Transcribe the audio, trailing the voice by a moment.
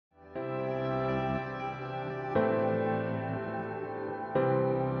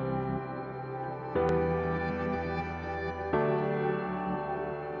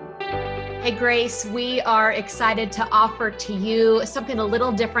Hey Grace, we are excited to offer to you something a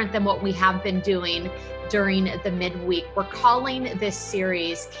little different than what we have been doing during the midweek. We're calling this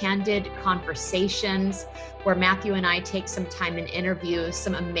series Candid Conversations, where Matthew and I take some time and interview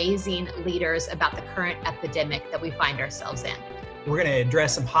some amazing leaders about the current epidemic that we find ourselves in. We're going to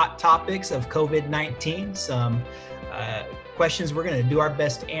address some hot topics of COVID-19, some questions we're going to do our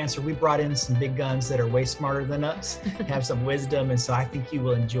best to answer. We brought in some big guns that are way smarter than us, have some wisdom, and so I think you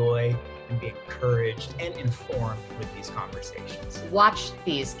will enjoy and be encouraged and informed with these conversations. Watch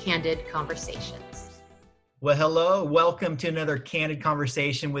these Candid Conversations. Well, hello. Welcome to another Candid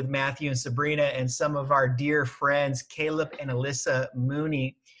Conversation with Matthew and Sabrina and some of our dear friends, Caleb and Alyssa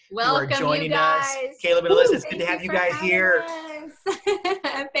Mooney, Welcome, who are joining you guys. us. Caleb and Alyssa, it's good to have you guys here.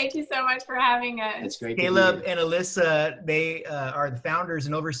 Thank you so much for having us. It's great. Caleb and Alyssa, they are the founders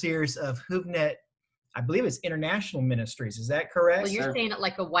and overseers of JuveNet. I believe it's International Ministries. Is that correct? Well, you're saying it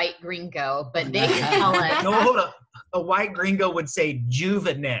like a white gringo, but they can tell us. No, hold on. A white gringo would say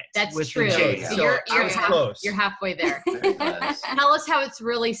JuveNet. That's with true. The J. So So I was close. You're halfway there. Very close. Tell us how it's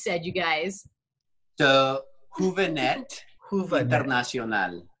really said, you guys. So, JuveNet JuveNet.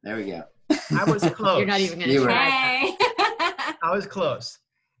 Internacional. There we go. I was close. You're not even going to You were. try. Hey. I was close.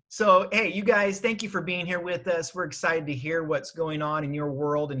 So, hey, you guys, thank you for being here with us. We're excited to hear what's going on in your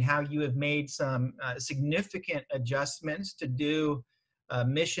world and how you have made some significant adjustments to do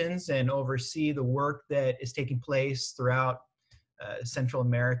missions and oversee the work that is taking place throughout Central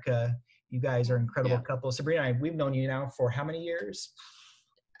America. You guys are an incredible couple. Sabrina, we've known you now for how many years?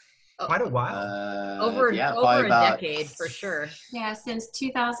 Quite a while. Over a decade, for sure. Yeah, since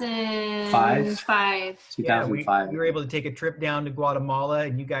 2005. 2005. We were able to take a trip down to Guatemala,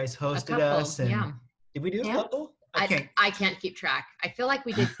 and you guys hosted us. And did we do a couple? I can't keep track. I feel like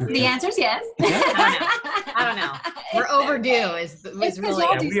we did. The answer is yes. I don't know. We're overdue. Is really.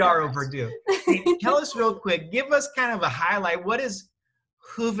 Yeah, we are overdue. Hey, tell us real quick. Give us kind of a highlight. What is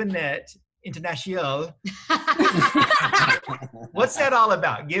JuveNet International? What's that all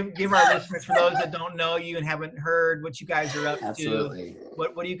about? Give our listeners, for those that don't know you and haven't heard what you guys are up Absolutely. to.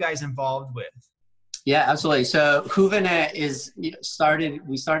 What are you guys involved with? Yeah, absolutely. So JuveNet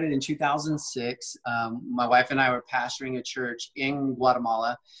we started in 2006. My wife and I were pastoring a church in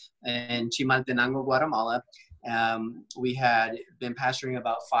Guatemala, in Chimaltenango, Guatemala. We had been pastoring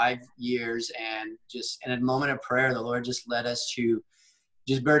about 5 years, and just in a moment of prayer, the Lord just led us to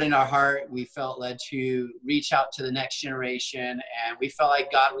just burden our heart. We felt led to reach out to the next generation, and we felt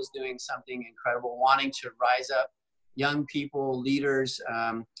like God was doing something incredible, wanting to rise up young people, leaders.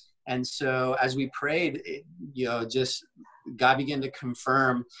 And so as we prayed, just God began to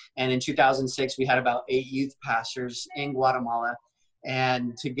confirm. And in 2006, we had about 8 youth pastors in Guatemala.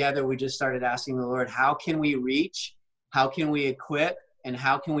 And together we just started asking the Lord, how can we reach? How can we equip? And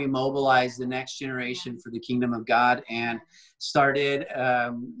how can we mobilize the next generation for the kingdom of God? And started,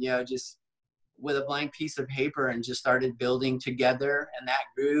 just with a blank piece of paper and just started building together. And that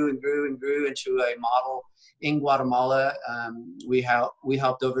grew and grew and grew into a model in Guatemala. We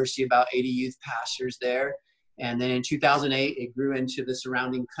helped oversee about 80 youth pastors there. And then in 2008, it grew into the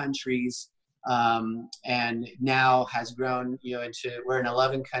surrounding countries, and now has grown, we're in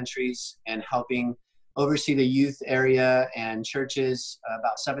 11 countries and helping oversee the youth area and churches,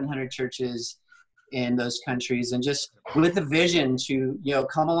 about 700 churches in those countries, and just with the vision to,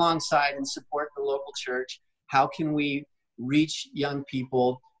 come alongside and support the local church. How can we reach young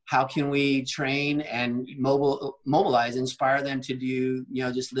people? How can we train and mobilize, inspire them to do,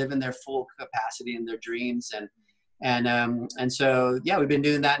 just live in their full capacity and their dreams? And so, we've been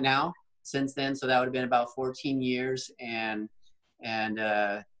doing that now since then. So that would have been about 14 years. And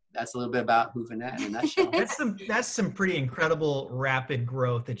that's a little bit about JuveNet in a nutshell. That's some pretty incredible rapid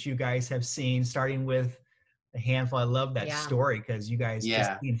growth that you guys have seen, starting with a handful. I love that story, because you guys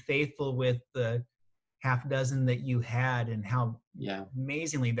just being faithful with the half dozen that you had, and how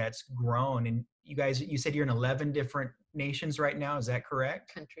amazingly that's grown. And you said you're in 11 different nations right now. Is that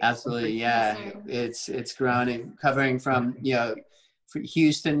correct? Countries. Absolutely. Yeah. It's grown, and covering from,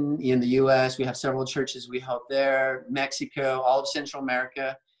 Houston in the U.S. We have several churches we help there, Mexico, all of Central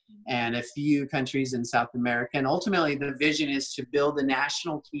America, and a few countries in South America. And ultimately, the vision is to build a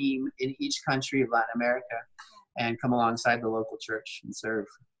national team in each country of Latin America and come alongside the local church and serve.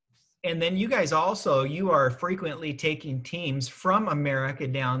 And then you guys you are frequently taking teams from America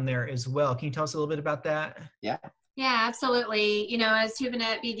down there as well. Can you tell us a little bit about that? Yeah, absolutely. As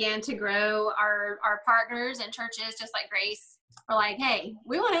JuveNet began to grow, our partners and churches, just like Grace, were like, hey,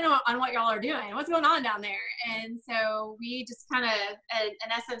 we want to know on what y'all are doing. What's going on down there? And so we just kind of,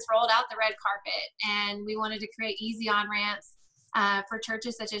 in essence, rolled out the red carpet, and we wanted to create easy on-ramps for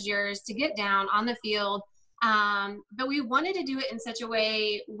churches such as yours to get down on the field. But we wanted to do it in such a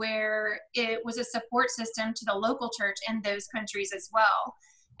way where it was a support system to the local church in those countries as well.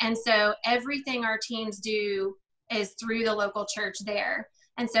 And so everything our teams do is through the local church there.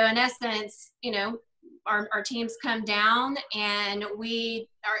 And so in essence, you know, our teams come down, and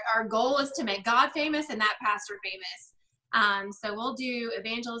our goal is to make God famous and that pastor famous. So we'll do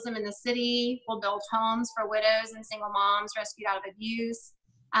evangelism in the city. We'll build homes for widows and single moms rescued out of abuse.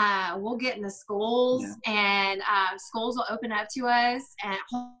 We'll get in the schools, and schools will open up to us, and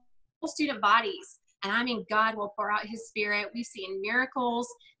whole student bodies. And I mean, God will pour out his spirit. We've seen miracles.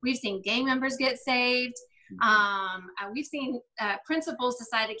 We've seen gang members get saved. We've seen principals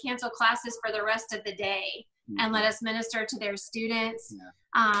decide to cancel classes for the rest of the day and let us minister to their students.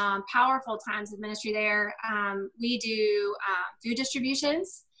 Powerful times of ministry there. We do food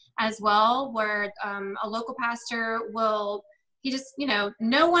distributions as well, where a local pastor will, you know,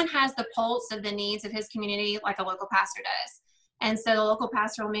 no one has the pulse of the needs of his community like a local pastor does. And so the local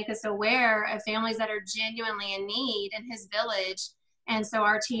pastor will make us aware of families that are genuinely in need in his village. And so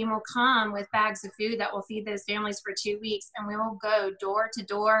our team will come with bags of food that will feed those families for 2 weeks. And we will go door to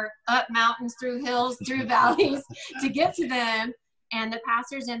door, up mountains, through hills, through valleys to get to them. And the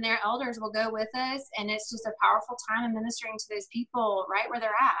pastors and their elders will go with us. And it's just a powerful time of ministering to those people right where they're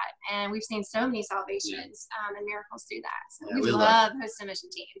at. And we've seen so many salvations and miracles through that. So we love hosting mission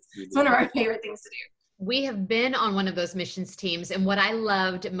teams. It's one of our favorite things to do. We have been on one of those missions teams, and what I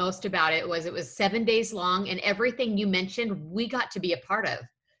loved most about it was 7 days long, and everything you mentioned, we got to be a part of.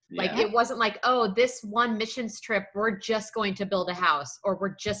 Like, it wasn't like, oh, this one missions trip, we're just going to build a house, or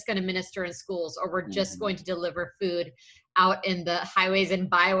we're just going to minister in schools, or we're just going to deliver food out in the highways and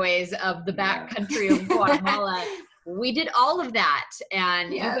byways of the back country of Guatemala. We did all of that,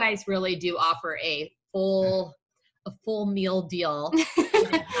 and you guys really do offer a full meal deal.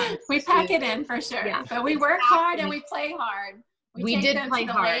 We pack it in for sure, but we work hard and we play hard. We take them to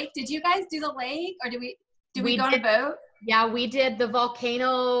the lake. Did you guys do the lake, or did we go on a boat? Yeah, we did the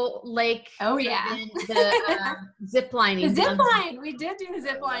volcano lake. Oh yeah, the zip lining. The zip line. We did do the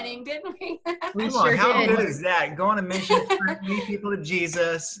zip lining, didn't we? We sure did. How good is that? Go on a mission, lead people to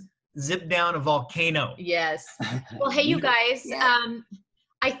Jesus, zip down a volcano. Yes. Well, hey, you guys.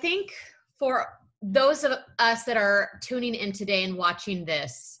 I think for those of us that are tuning in today and watching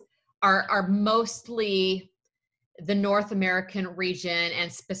this are mostly the North American region,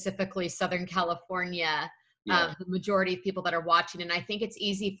 and specifically Southern California. The majority of people that are watching. And I think it's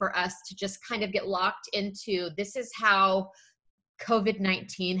easy for us to just kind of get locked into, this is how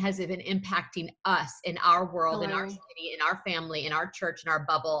COVID-19 has been impacting us in our world, in our city, in our family, in our church, in our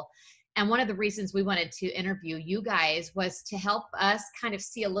bubble. And one of the reasons we wanted to interview you guys was to help us kind of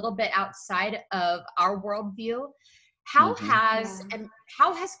see a little bit outside of our worldview. How has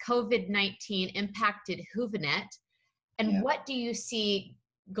COVID-19 impacted JuveNet? And what do you see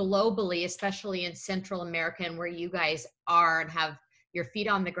globally, especially in Central America, and where you guys are and have your feet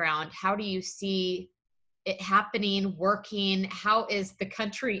on the ground? How do you see it happening, working? How is the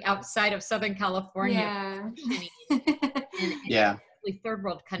country outside of Southern California in third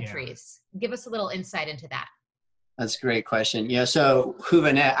world countries? Give us a little insight into that. That's a great question. So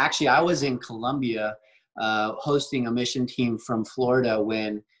JuveNet, actually I was in Colombia hosting a mission team from Florida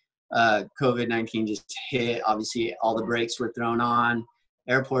when COVID-19 just hit. Obviously all the brakes were thrown on.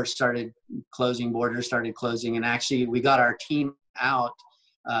 Airports started closing, borders started closing, and actually we got our team out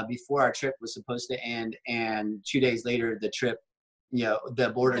before our trip was supposed to end, and 2 days later the trip,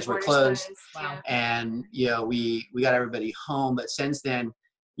 the borders were closed. Wow. And we got everybody home. But since then,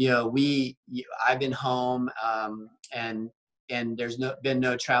 I've been home, and there's been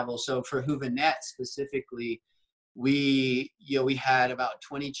no travel. So for JuveNet specifically, we had about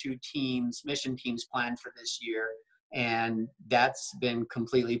 22 mission teams planned for this year. And that's been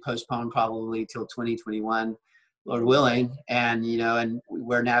completely postponed probably till 2021, Lord willing. And, and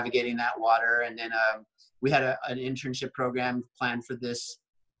we're navigating that water. And then we had an internship program planned for this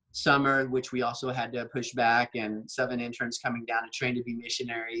summer, which we also had to push back, and 7 interns coming down to train to be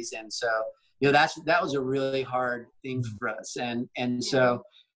missionaries. And so, that was a really hard thing for us. And so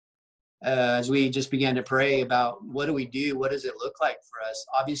as we just began to pray about what do we do, what does it look like for us?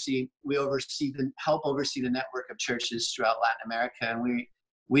 Obviously, we help oversee the network of churches throughout Latin America, and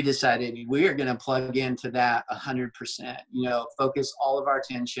we decided we are going to plug into that 100%. Focus all of our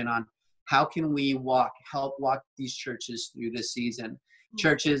attention on how can we help walk these churches through this season.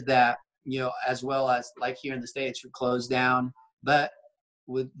 Churches that as well as like here in the States, are closed down, but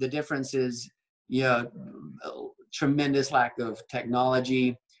with the difference is tremendous lack of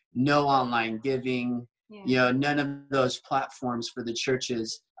technology. No online giving, none of those platforms for the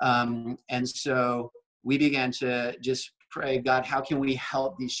churches. And so we began to just pray, God, how can we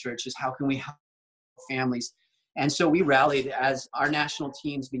help these churches? How can we help families? And so we rallied as our national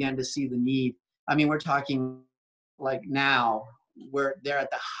teams began to see the need. I mean, we're talking like now, they're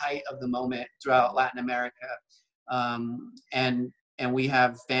at the height of the moment throughout Latin America. And we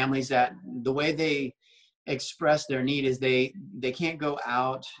have families that the way they express their need is they can't go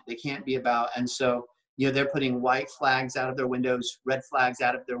out, they can't be about. And so, they're putting white flags out of their windows, red flags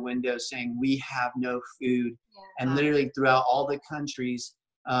out of their windows saying, we have no food. And literally throughout all the countries,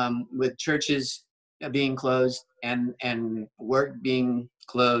 with churches being closed and work being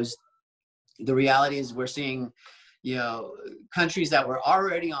closed, the reality is we're seeing, countries that were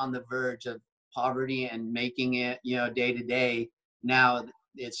already on the verge of poverty and making it, day to day. Now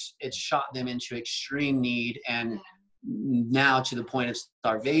it's shot them into extreme need and now to the point of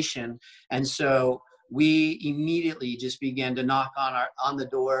starvation. And so we immediately just began to knock on the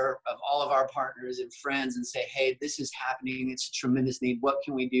door of all of our partners and friends and say, hey, this is happening. It's a tremendous need. What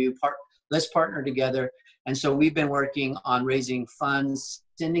can we do? Let's partner together. And so we've been working on raising funds,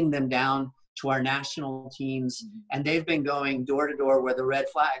 sending them down to our national teams. And they've been going door to door where the red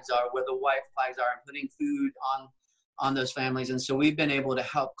flags are, where the white flags are, and putting food on those families. And so we've been able to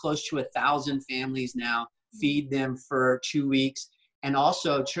help close to 1,000 families now, feed them for 2 weeks. And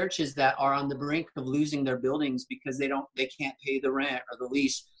also churches that are on the brink of losing their buildings because they can't pay the rent or the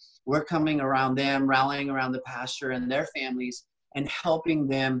lease. We're coming around them, rallying around the pastor and their families and helping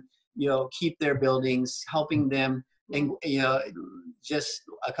them, keep their buildings, helping them. And, just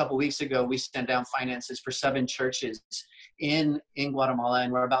a couple weeks ago, we sent down finances for 7 churches in Guatemala,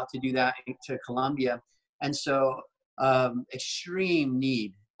 and we're about to do that to Colombia. And so extreme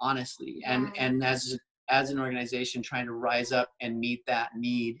need, honestly. And as an organization trying to rise up and meet that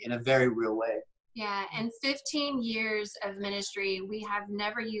need in a very real way. Yeah, and 15 years of ministry, we have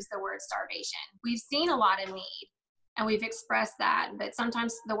never used the word starvation. We've seen a lot of need, and we've expressed that, but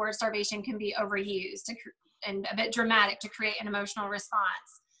sometimes the word starvation can be overused and a bit dramatic to create an emotional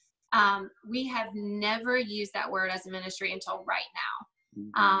response. We have never used that word as a ministry until right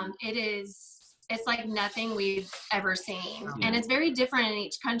now. It's like nothing we've ever seen, and it's very different in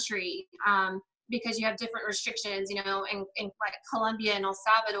each country. Because you have different restrictions, in like Colombia and El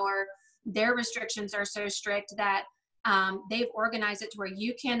Salvador, their restrictions are so strict that they've organized it to where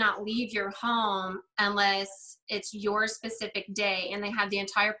you cannot leave your home unless it's your specific day. And they have the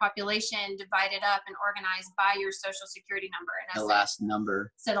entire population divided up and organized by your social security number. And the last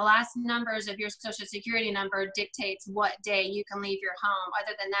number. So the last numbers of your social security number dictates what day you can leave your home.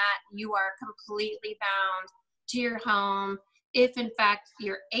 Other than that, you are completely bound to your home. If in fact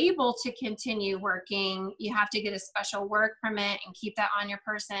you're able to continue working, you have to get a special work permit and keep that on your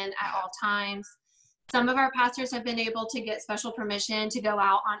person at all times. Some of our pastors have been able to get special permission to go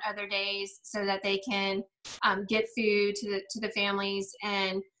out on other days so that they can get food to the families.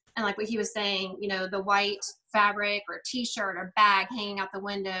 And like what he was saying, the white fabric or t-shirt or bag hanging out the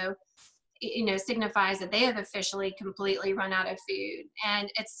window, signifies that they have officially completely run out of food.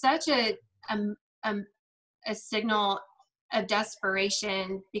 And it's such a signal of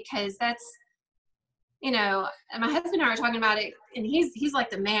desperation, because that's, my husband and I are talking about it, and he's like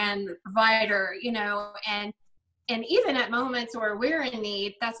the man, the provider, and even at moments where we're in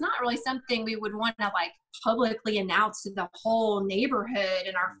need, that's not really something we would want to like publicly announce to the whole neighborhood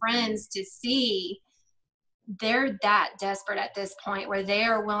and our friends to see. They're that desperate at this point where they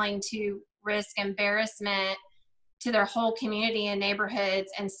are willing to risk embarrassment to their whole community and neighborhoods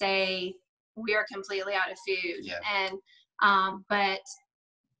and say, we are completely out of food. And but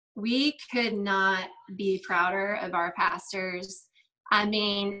we could not be prouder of our pastors. I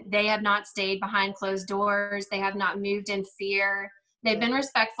mean, they have not stayed behind closed doors. They have not moved in fear. They've been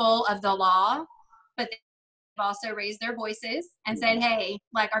respectful of the law, but they've also raised their voices and said, hey,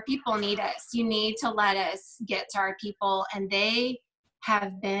 like, our people need us. You need to let us get to our people. And they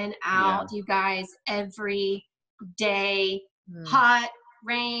have been out, you guys, every day, hot,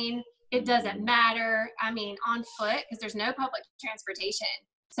 rain. It doesn't matter. I mean, on foot, because there's no public transportation.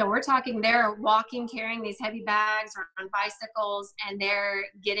 So we're talking, they're walking, carrying these heavy bags or on bicycles, and they're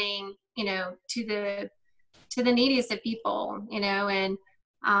getting, to the neediest of people, and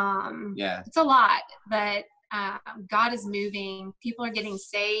it's a lot, but God is moving. People are getting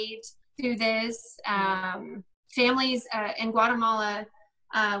saved through this. Families in Guatemala,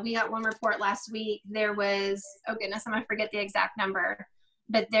 we got one report last week. There was, oh goodness, I'm going to forget the exact number.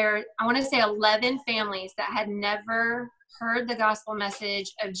 But I want to say 11 families that had never heard the gospel message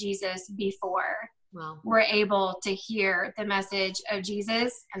of Jesus before were able to hear the message of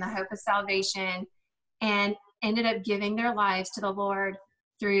Jesus and the hope of salvation and ended up giving their lives to the Lord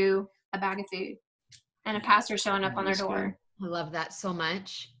through a bag of food and a pastor showing up on their door. I love that so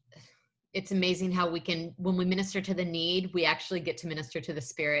much. It's amazing how we can, when we minister to the need, we actually get to minister to the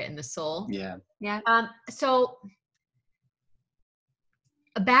spirit and the soul. Yeah. Yeah. So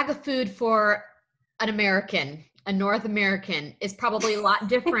a bag of food for an American, a North American, is probably a lot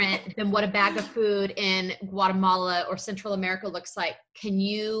different than what a bag of food in Guatemala or Central America looks like. Can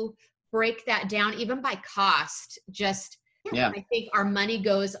you break that down even by cost? Just, I think our money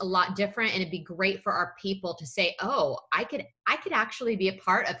goes a lot different, and it'd be great for our people to say, oh, I could actually be a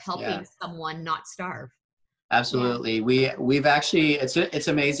part of helping someone not starve. Absolutely. We've actually, it's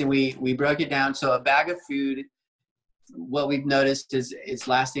amazing. We broke it down. So a bag of food, what we've noticed is it's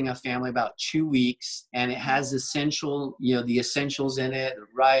lasting a family about 2 weeks, and it has essential, the essentials in it: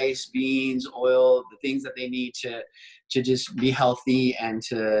 rice, beans, oil, the things that they need to just be healthy and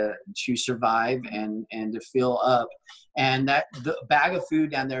to survive and to fill up. And that the bag of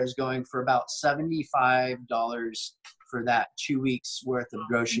food down there is going for about $75 for that 2 weeks worth of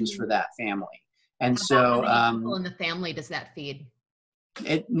groceries for that family. And so, how many people in the family does that feed?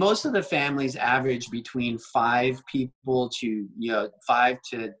 Most of the families average between 5 people to 5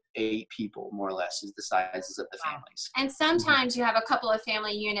 to 8 people, more or less, is the sizes of the families. And sometimes you have a couple of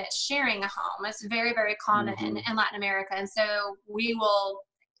family units sharing a home. It's very, very common in Latin America. And so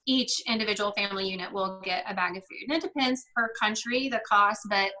each individual family unit will get a bag of food. And it depends per country, the cost,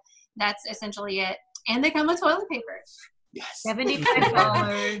 but that's essentially it. And they come with toilet paper. Yes.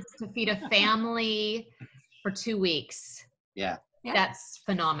 $75 to feed a family for 2 weeks. Yeah. That's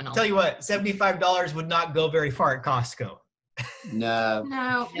phenomenal. Tell you what, $75 would not go very far at Costco. No.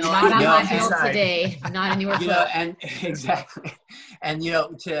 Not on my bill today. Not anywhere close. And exactly. And,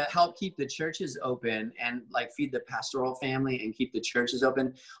 to help keep the churches open and feed the pastoral family and keep the churches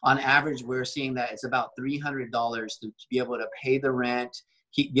open, on average, we're seeing that it's about $300 to be able to pay the rent,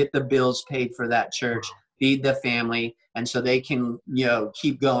 get the bills paid for that church, feed the family, and so they can,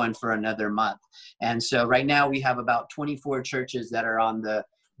 keep going for another month. And so right now we have about 24 churches that are on the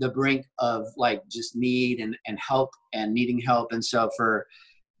brink of just need and help and needing help. And so for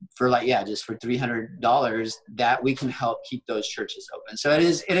just for $300 that we can help keep those churches open. So it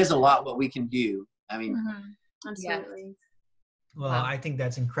is a lot what we can do. I mean, absolutely. Well, I think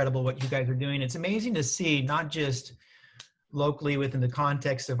that's incredible what you guys are doing. It's amazing to see, not just locally within the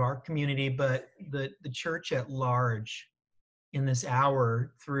context of our community, but the church at large in this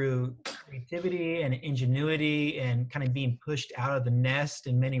hour, through creativity and ingenuity and kind of being pushed out of the nest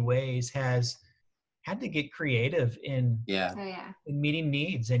in many ways, has had to get creative in meeting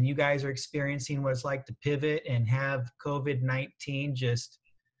needs. And you guys are experiencing what it's like to pivot and have COVID-19 just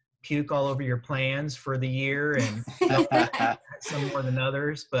puke all over your plans for the year, and some more than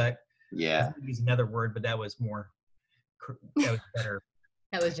others. But I use another word, but that was better.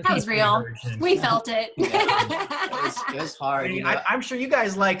 That was real. We felt it. It was hard. I'm sure you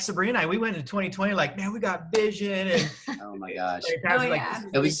guys, like Sabrina and I, we went into 2020 man, we got vision, and oh my gosh,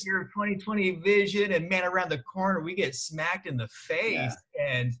 it was year of 2020 vision, and man, around the corner we get smacked in the face.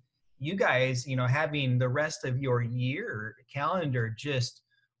 And you guys, having the rest of your year calendar just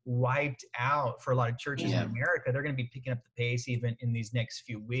wiped out for a lot of churches in America. They're going to be picking up the pace even in these next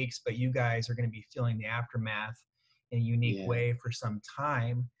few weeks, but you guys are going to be feeling the aftermath in a unique way for some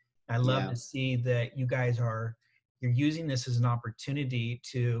time. I love to see that you guys you're using this as an opportunity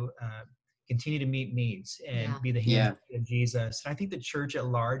to continue to meet needs and be the hands of Jesus. And I think the church at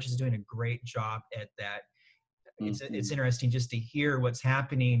large is doing a great job at that. It's interesting just to hear what's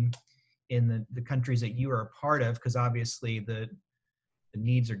happening in the countries that you are a part of, because obviously the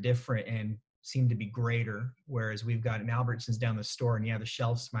needs are different and seem to be greater, whereas we've got an Albertsons down the store, and the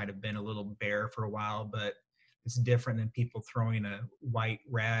shelves might have been a little bare for a while, but it's different than people throwing a white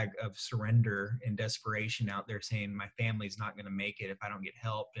rag of surrender and desperation out there saying, my family's not going to make it if I don't get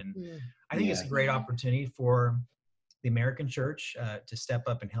help. And I think it's a great opportunity for the American church to step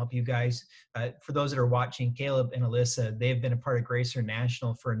up and help you guys. For those that are watching, Caleb and Alyssa, they've been a part of Grace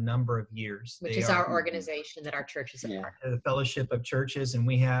International for a number of years. Which is our organization that our church is a part of. The Fellowship of Churches. And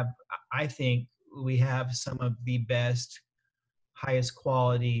I think we have some of the best, highest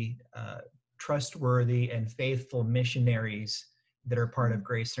quality, trustworthy and faithful missionaries that are part of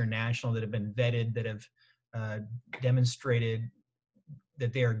Grace International, that have been vetted, that have demonstrated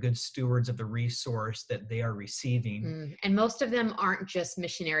that they are good stewards of the resource that they are receiving. And most of them aren't just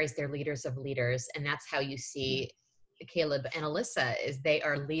missionaries, they're leaders of leaders. And that's how you see Caleb and Alyssa, is they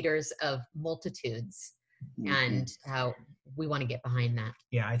are leaders of multitudes. And how we want to get behind that.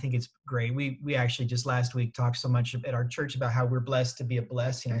 Yeah, I think it's great. We actually just last week talked so much at our church about how we're blessed to be a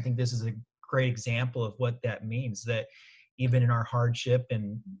blessing. I think this is a great example of what that means, that even in our hardship,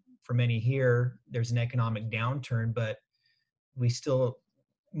 and for many here, there's an economic downturn, but we still,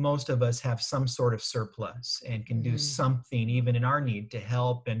 most of us have some sort of surplus and can do something even in our need to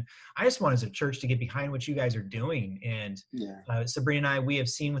help. And I just want as a church to get behind what you guys are doing. And Sabrina and I, we have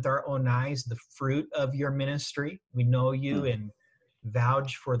seen with our own eyes the fruit of your ministry. We know you and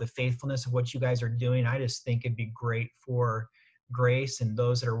vouch for the faithfulness of what you guys are doing. I just think it'd be great for Grace and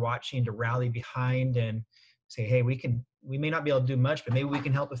those that are watching to rally behind and say, hey, we may not be able to do much, but maybe we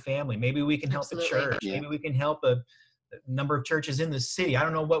can help a family. Maybe we can help a church. Maybe we can help a number of churches in the city. I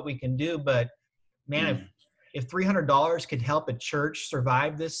don't know what we can do, but man, if $300 could help a church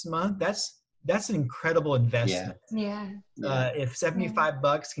survive this month, that's an incredible investment. If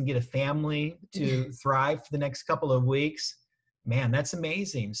 $75 can get a family to thrive for the next couple of weeks, man, that's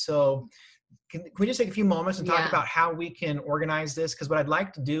amazing. So can we just take a few moments and talk about how we can organize this? Because what I'd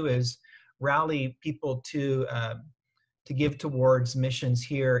like to do is rally people to give towards missions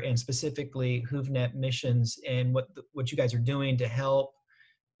here, and specifically JuveNet missions, and what you guys are doing to help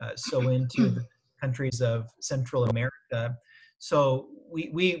sow into the countries of Central America. So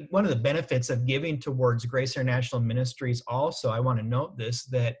we one of the benefits of giving towards Grace International Ministries also, I want to note this,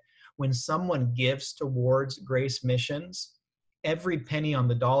 that when someone gives towards Grace missions, every penny on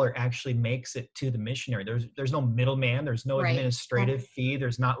the dollar actually makes it to the missionary. There's no middleman. There's no administrative fee.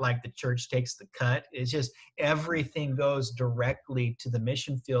 There's not like the church takes the cut. It's just everything goes directly to the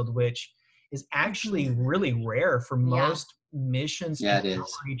mission field, which is actually really rare for most missions and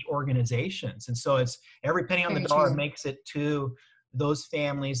outreach organizations. And so it's every penny on the dollar makes it to those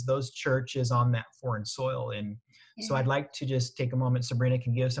families, those churches on that foreign soil. And so I'd like to just take a moment. Sabrina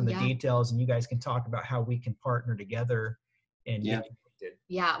can give some of the details, and you guys can talk about how we can partner together and get connected.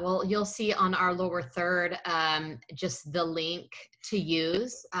 Well, you'll see on our lower third just the link to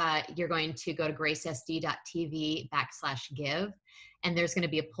use. You're going to go to gracesd.tv/give, and there's going to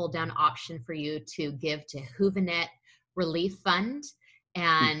be a pull down option for you to give to JuveNet Relief Fund.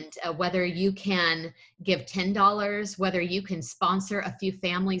 And whether you can give $10, whether you can sponsor a few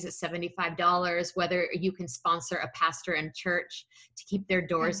families at $75, whether you can sponsor a pastor and church to keep their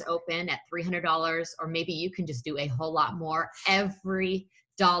doors open at $300, or maybe you can just do a whole lot more. Every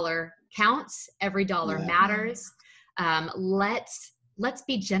dollar counts. Every dollar matters. Let's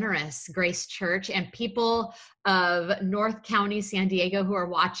be generous, Grace Church, and people of North County, San Diego, who are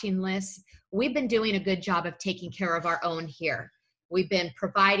watching this. We've been doing a good job of taking care of our own here. We've been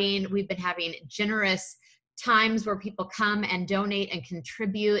providing, we've been having generous times where people come and donate and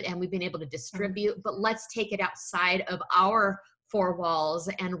contribute, and we've been able to distribute, but let's take it outside of our four walls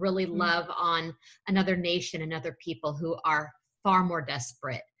and really love on another nation and other people who are far more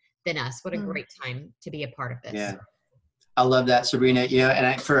desperate than us. What a great time to be a part of this. Yeah, I love that, Sabrina. You know,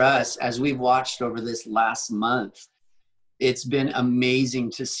 and for us, as we've watched over this last month, it's been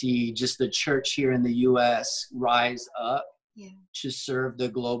amazing to see just the church here in the U.S. rise up to serve the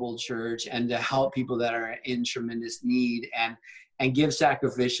global church and to help people that are in tremendous need and give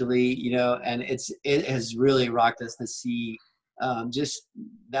sacrificially, you know, and it has really rocked us to see just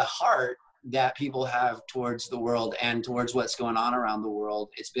the heart that people have towards the world and towards what's going on around the world.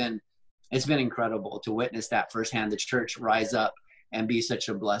 It's been incredible to witness that firsthand, the church rise up and be such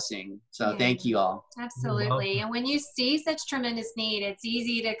a blessing. So thank you all. Absolutely. And when you see such tremendous need, it's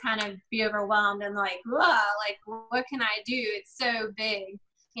easy to kind of be overwhelmed and like, whoa, like, what can I do? It's so big,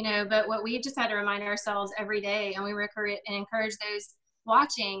 you know, but what we just had to remind ourselves every day, and we encourage those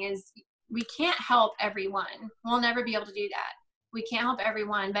watching, is we can't help everyone. We'll never be able to do that. We can't help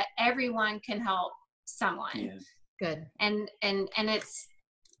everyone, but everyone can help someone. Yeah. Good. And it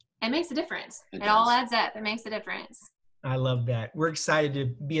makes a difference. It all adds up. It makes a difference. I love that. We're excited to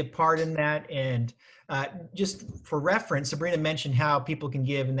be a part in that. And just for reference, Sabrina mentioned how people can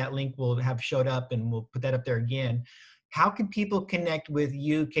give, and that link will have showed up, and we'll put that up there again. How can people connect with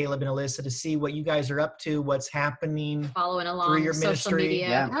you, Caleb and Alyssa, to see what you guys are up to, what's happening, following along through your social ministry? media?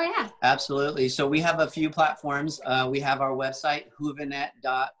 Yeah. Oh yeah, Absolutely. So we have a few platforms. We have our website,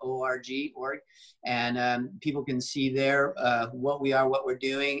 juvenet.org, and people can see there what we are, what we're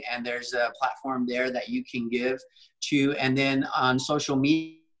doing, and there's a platform there that you can give to. And then on social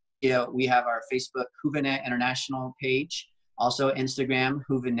media, we have our Facebook JuveNet International page, also Instagram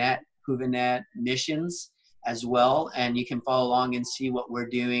JuveNet Missions as well, and you can follow along and see what we're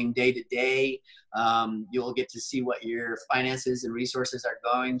doing day to day. You'll get to see what your finances and resources are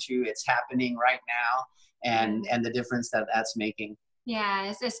going to. It's happening right now, and the difference that's making.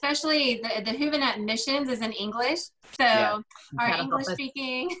 Yeah, especially the JuveNet Missions is in English, so our English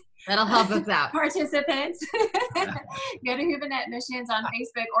speaking That'll help us out. Participants. Go to JuveNet Missions on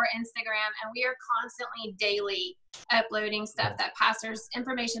Facebook or Instagram, and we are constantly daily uploading stuff that pastors,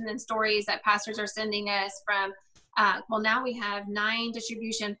 information and stories that pastors are sending us from. Well, now we have 9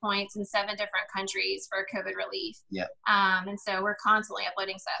 distribution points in 7 different countries for COVID relief. Yep. And so we're constantly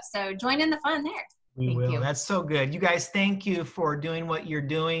uploading stuff. So join in the fun there. We will. you. That's so good. You guys, thank you for doing what you're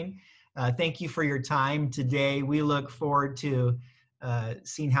doing. Thank you for your time today. We look forward to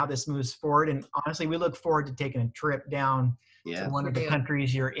seeing how this moves forward. And honestly, we look forward to taking a trip down to one of the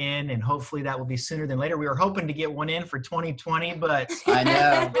countries you're in, and hopefully that will be sooner than later. We were hoping to get one in for 2020, but I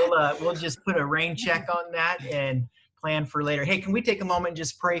know. we'll just put a rain check on that and plan for later. Hey, can we take a moment and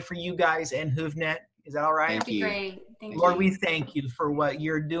just pray for you guys and JuveNet? Is that all right? That'd be great. Thank Lord, you. we thank you for what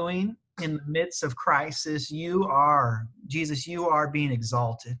you're doing in the midst of crisis. You are, Jesus, you are being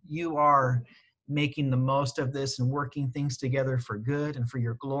exalted. You are making the most of this and working things together for good and for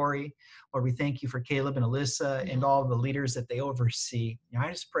your glory. Lord, we thank you for Caleb and Alyssa and all the leaders that they oversee. And I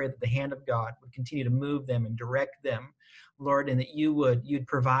just pray that the hand of God would continue to move them and direct them, Lord, and that you'd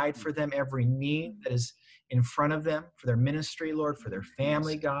provide for them every need that is in front of them, for their ministry, Lord, for their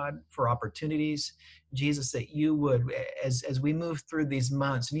family, God, for opportunities. Jesus, that you would, as we move through these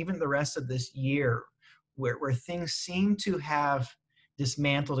months and even the rest of this year, where things seem to have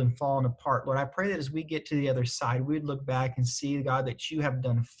dismantled and fallen apart, Lord, I pray that as we get to the other side, we'd look back and see, God, that you have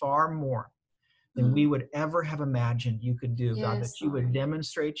done far more than we would ever have imagined you could do, God, that you would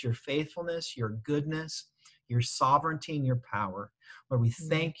demonstrate your faithfulness, your goodness, your sovereignty, and your power. Lord, we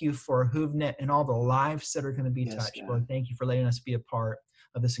thank you for JuveNet and all the lives that are going to be touched. God. Lord, thank you for letting us be a part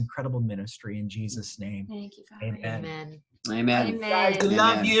of this incredible ministry in Jesus' name. Thank you, Father. Amen. Amen. Guys, we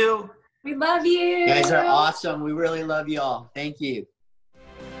love you. We love you. You guys are awesome. We really love you all. Thank you.